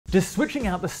Does switching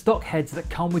out the stock heads that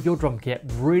come with your drum kit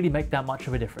really make that much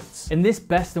of a difference? In this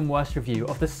best and worst review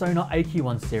of the Sonor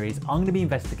AQ1 series, I'm going to be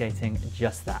investigating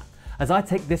just that, as I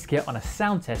take this kit on a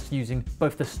sound test using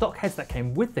both the stock heads that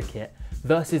came with the kit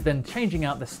versus then changing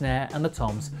out the snare and the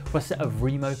toms for a set of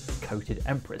Remo coated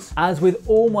Emperors. As with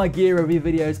all my gear review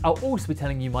videos, I'll also be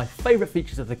telling you my favourite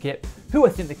features of the kit, who I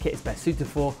think the kit is best suited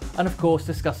for, and of course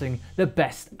discussing the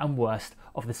best and worst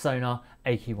of the Sonor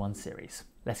AQ1 series.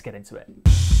 Let's get into it.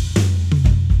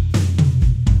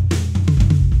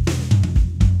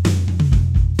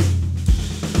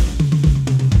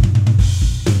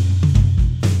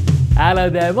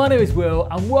 Hello there, my name is Will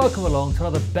and welcome along to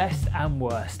another best and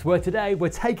worst, where today we're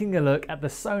taking a look at the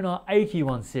Sonor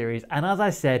AQ1 series, and as I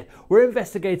said, we're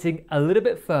investigating a little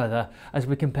bit further as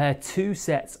we compare two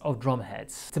sets of drum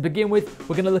heads. To begin with,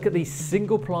 we're going to look at these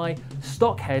single ply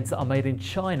stock heads that are made in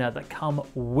China that come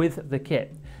with the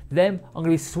kit. Then I'm going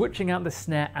to be switching out the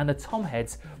snare and the tom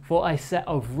heads for a set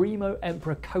of Remo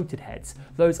Emperor coated heads.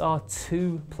 Those are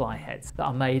 2-ply heads that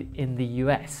are made in the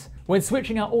US. When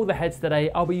switching out all the heads today,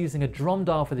 I'll be using a drum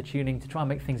dial for the tuning to try and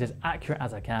make things as accurate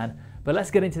as I can. But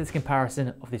let's get into this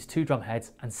comparison of these two drum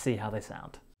heads and see how they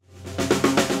sound.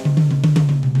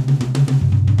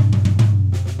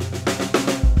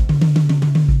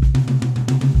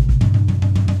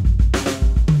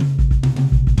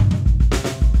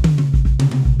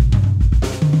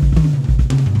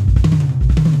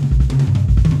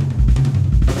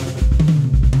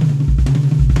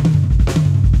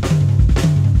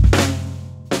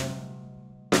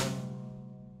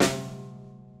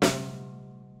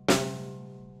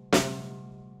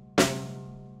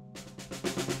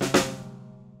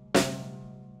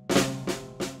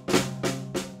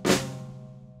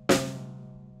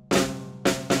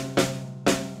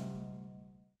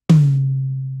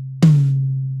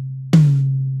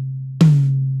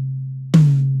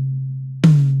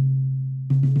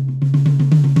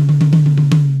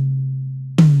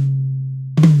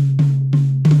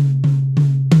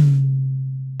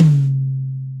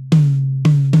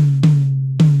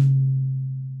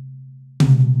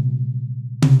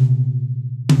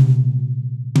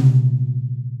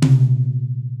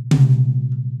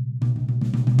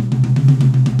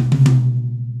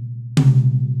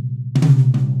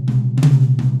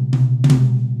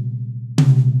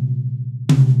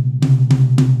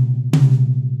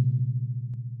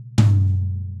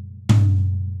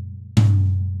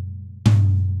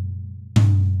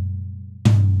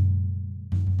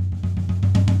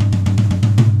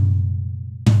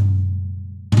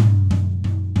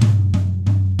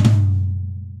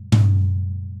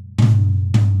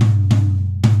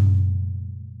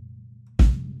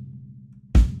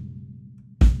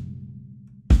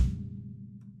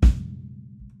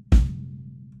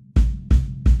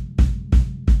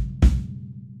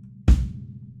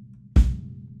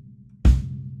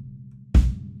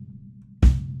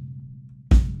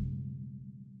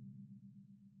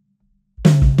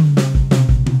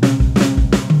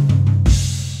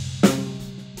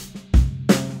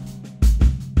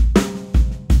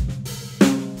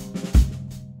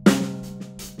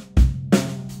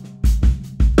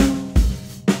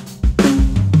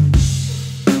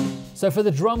 So for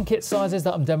the drum kit sizes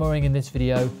that I'm demoing in this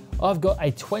video, I've got a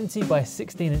 20 by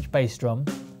 16 inch bass drum,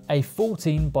 a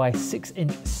 14 by 6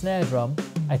 inch snare drum,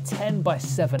 a 10 by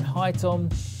 7 high tom,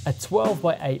 a 12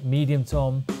 by 8 medium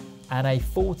tom, and a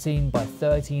 14 by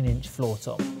 13 inch floor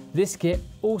tom. This kit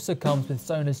also comes with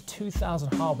Sonor's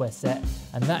 2000 hardware set,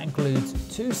 and that includes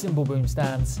 2 cymbal boom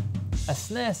stands, a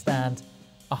snare stand,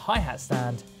 a hi-hat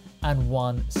stand, and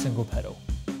 1 single pedal.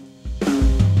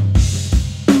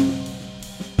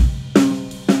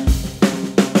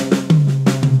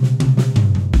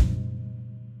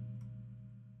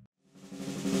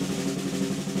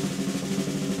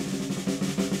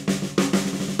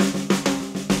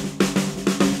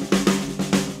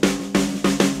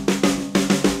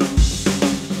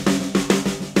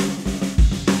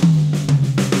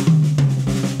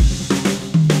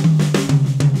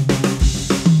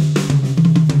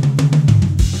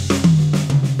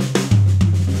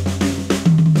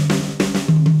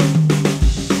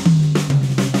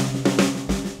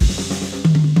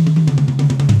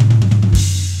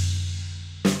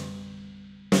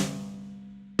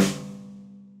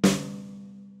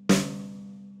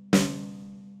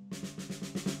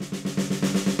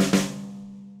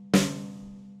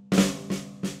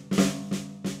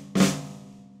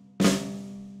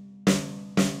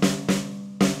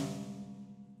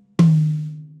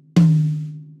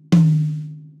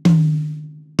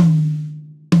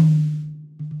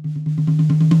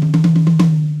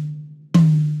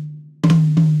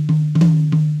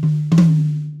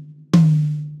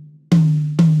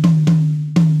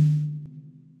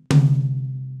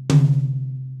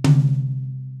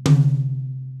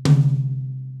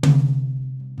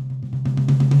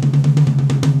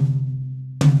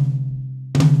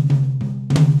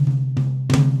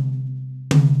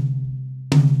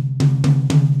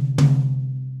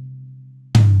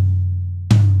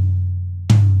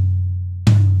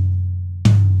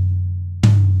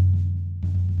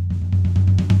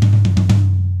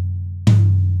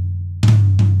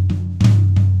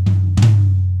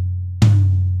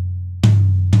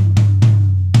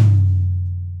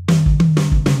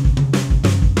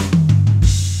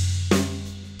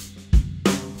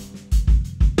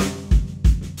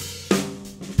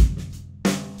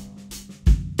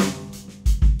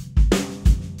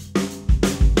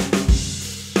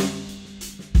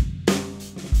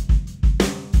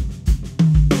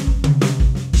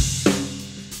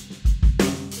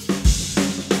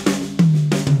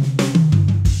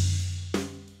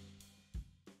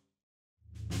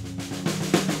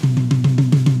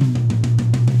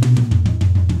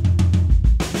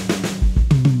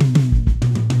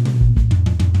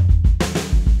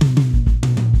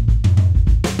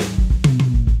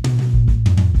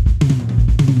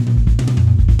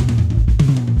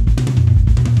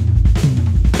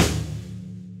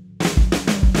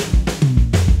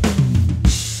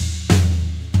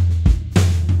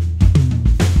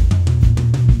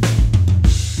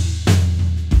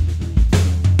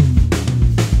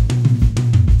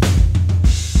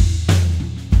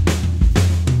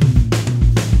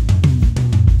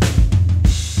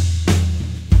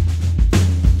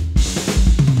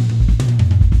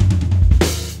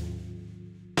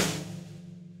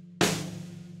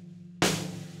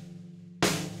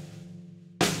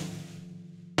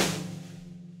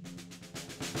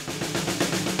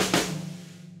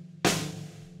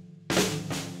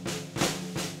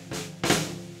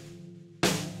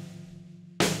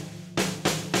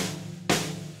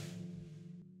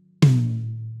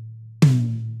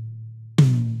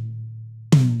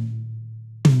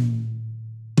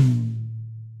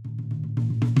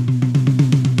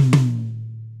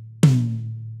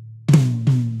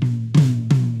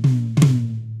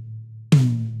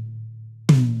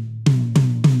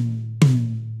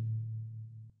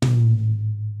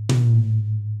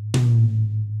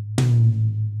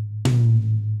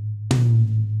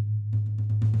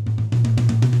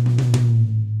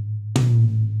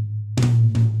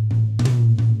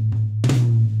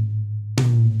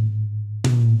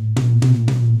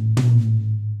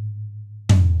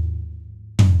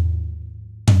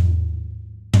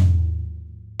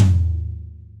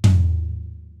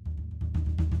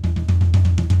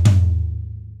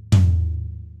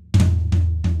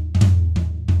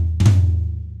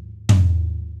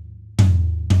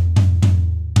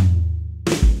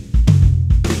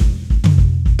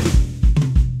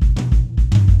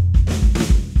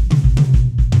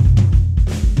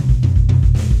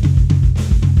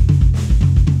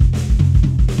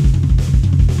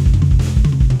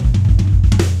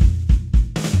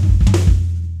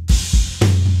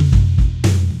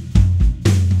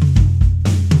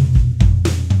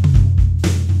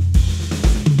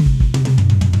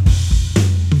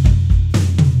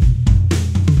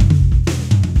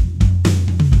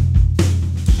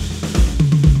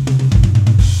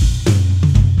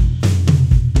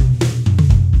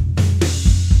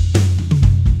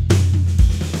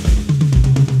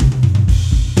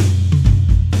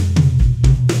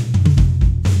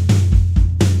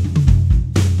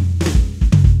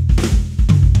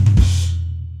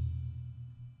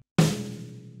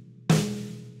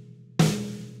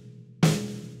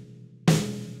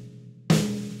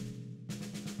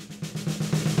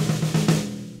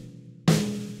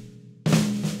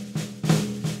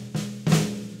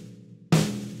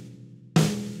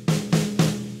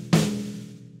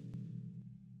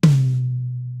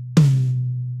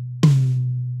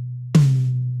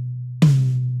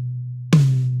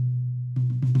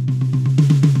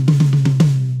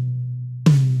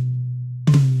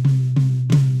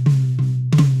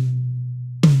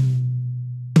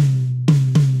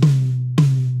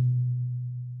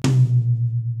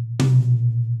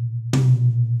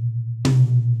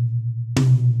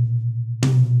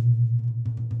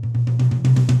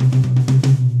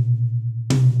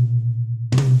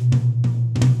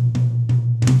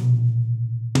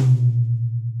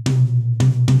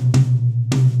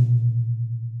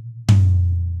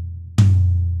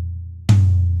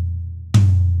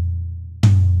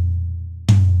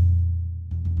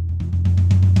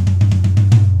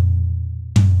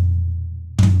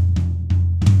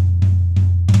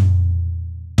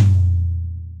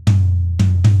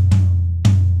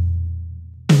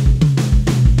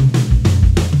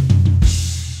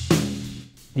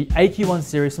 The AQ1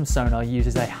 series from Sonor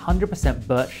uses a 100%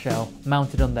 birch shell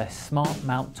mounted on their smart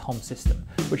mount tom system,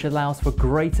 which allows for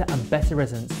greater and better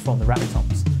resonance from the rack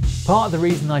toms. Part of the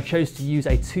reason I chose to use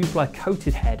a 2-ply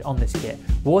coated head on this kit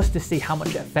was to see how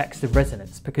much it affects the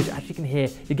resonance, because as you can hear,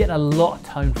 you're getting a lot of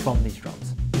tone from these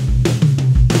drums.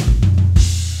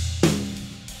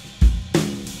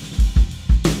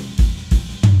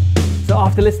 So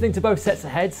after listening to both sets of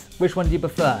heads, which one do you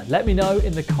prefer? Let me know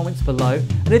in the comments below.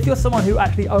 And if you're someone who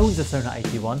actually owns a Sonor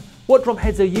AQ1, what drum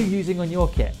heads are you using on your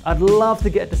kit? I'd love to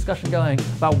get a discussion going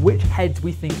about which heads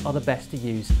we think are the best to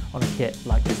use on a kit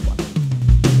like this one.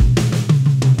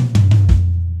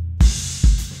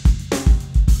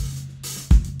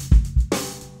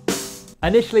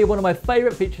 Initially, one of my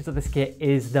favourite features of this kit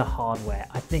is the hardware.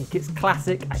 I think it's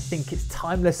classic, I think it's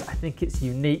timeless, I think it's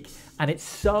unique, and it's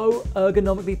so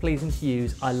ergonomically pleasing to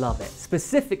use, I love it.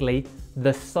 Specifically,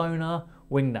 the Sonor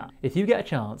wing nut. If you get a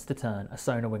chance to turn a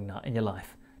Sonor wing nut in your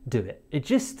life, do it. It's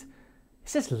just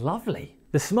lovely.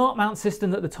 The smart mount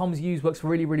system that the toms use works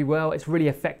really, really well. It's really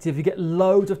effective. You get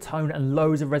loads of tone and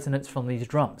loads of resonance from these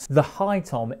drums. The high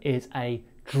tom is a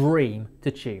dream to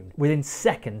tune. Within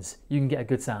seconds, you can get a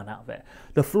good sound out of it.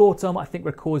 The floor tom, I think,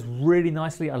 records really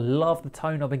nicely. I love the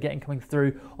tone I've been getting coming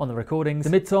through on the recordings. The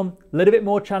mid tom, a little bit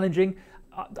more challenging.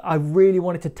 I really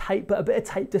wanted to tape, but a bit of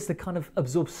tape just to kind of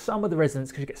absorb some of the resonance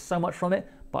because you get so much from it,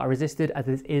 but I resisted as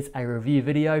this is a review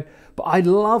video. But I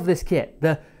love this kit.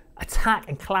 The attack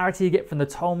and clarity you get from the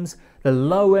toms, the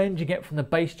low end you get from the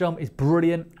bass drum is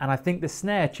brilliant, and I think the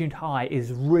snare tuned high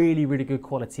is really, really good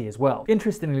quality as well.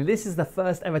 Interestingly, this is the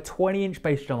first ever 20-inch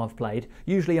bass drum I've played.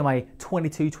 Usually I'm a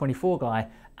 22, 24 guy,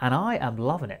 and I am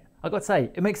loving it. I've got to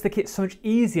say, it makes the kit so much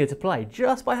easier to play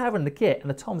just by having the kit and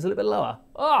the toms a little bit lower.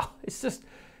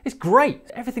 It's great.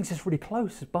 Everything's just really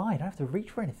close by. I don't have to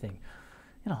reach for anything.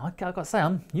 You know, I've got to say,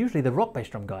 I'm usually the rock bass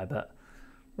drum guy, but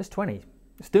this 20,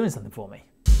 it's doing something for me.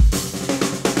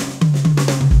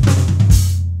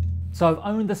 So I've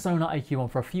owned the Sonor AQ1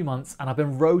 for a few months and I've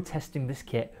been road testing this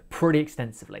kit pretty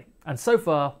extensively. And so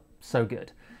far, so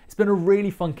good. It's been a really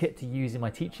fun kit to use in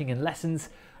my teaching and lessons.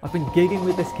 I've been gigging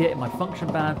with this kit in my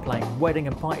function band, playing wedding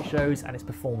and party shows, and it's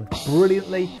performed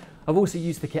brilliantly. I've also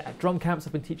used the kit at drum camps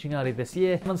I've been teaching earlier this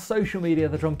year. And on social media,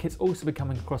 the drum kit's also been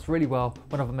coming across really well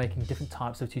when I've been making different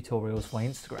types of tutorials for my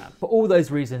Instagram. For all those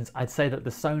reasons, I'd say that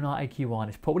the Sonor AQ1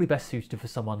 is probably best suited for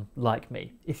someone like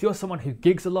me. If you're someone who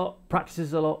gigs a lot,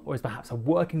 practices a lot, or is perhaps a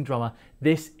working drummer,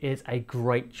 this is a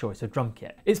great choice of drum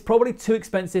kit. It's probably too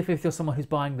expensive if you're someone who's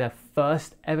buying their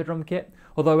first ever drum kit,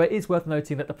 although it is worth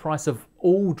noting that the price of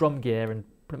all drum gear and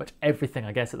pretty much everything,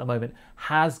 I guess, at the moment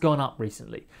has gone up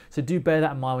recently. So do bear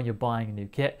that in mind when you're buying a new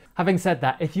kit. Having said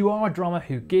that, if you are a drummer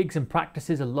who gigs and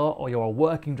practices a lot, or you're a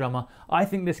working drummer, I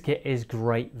think this kit is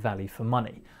great value for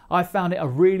money. I found it a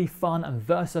really fun and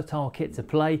versatile kit to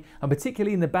play, and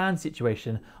particularly in the band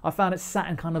situation, I found it sat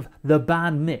in kind of the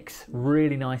band mix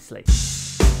really nicely.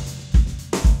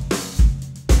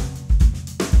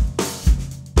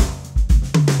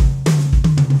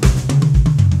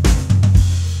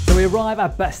 We arrive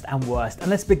at best and worst,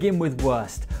 and let's begin with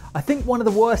worst. I think one of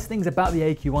the worst things about the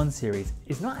AQ1 series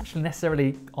is not actually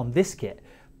necessarily on this kit,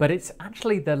 but it's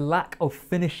actually the lack of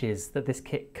finishes that this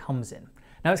kit comes in.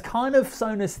 Now, it's kind of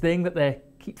Sonor's thing that they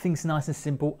keep things nice and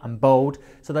simple and bold,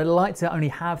 so they like to only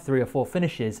have 3 or 4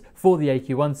 finishes for the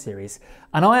AQ1 series.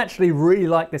 And I actually really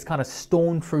like this kind of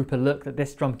stormtrooper look that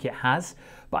this drum kit has.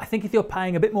 But I think if you're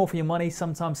paying a bit more for your money,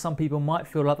 sometimes some people might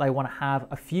feel like they want to have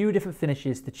a few different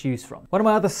finishes to choose from. One of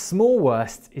my other small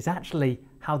worsts is actually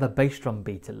how the bass drum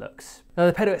beater looks. Now,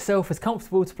 the pedal itself is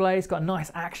comfortable to play, it's got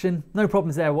nice action, no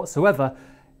problems there whatsoever,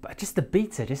 but just the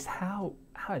beater, just how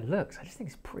it looks, I just think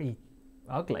it's pretty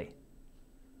ugly.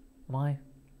 Am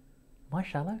I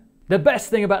shallow? The best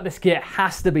thing about this kit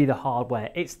has to be the hardware.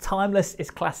 It's timeless, it's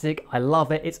classic, I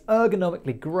love it, it's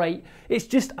ergonomically great, it's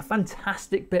just a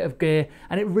fantastic bit of gear,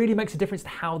 and it really makes a difference to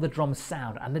how the drums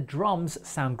sound. And the drums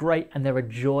sound great and they're a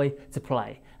joy to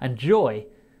play. And joy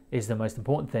is the most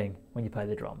important thing when you play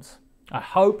the drums. I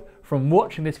hope from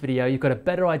watching this video you've got a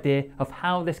better idea of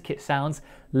how this kit sounds.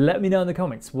 Let me know in the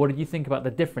comments, what did you think about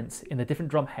the difference in the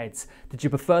different drum heads? Did you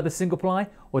prefer the single ply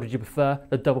or did you prefer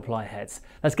the double ply heads?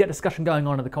 Let's get a discussion going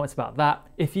on in the comments about that.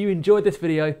 If you enjoyed this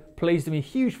video, please do me a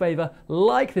huge favour,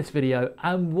 like this video,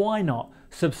 and why not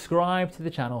subscribe to the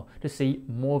channel to see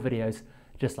more videos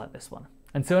just like this one.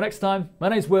 Until next time, my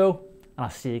name's Will, and I'll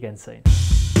see you again soon.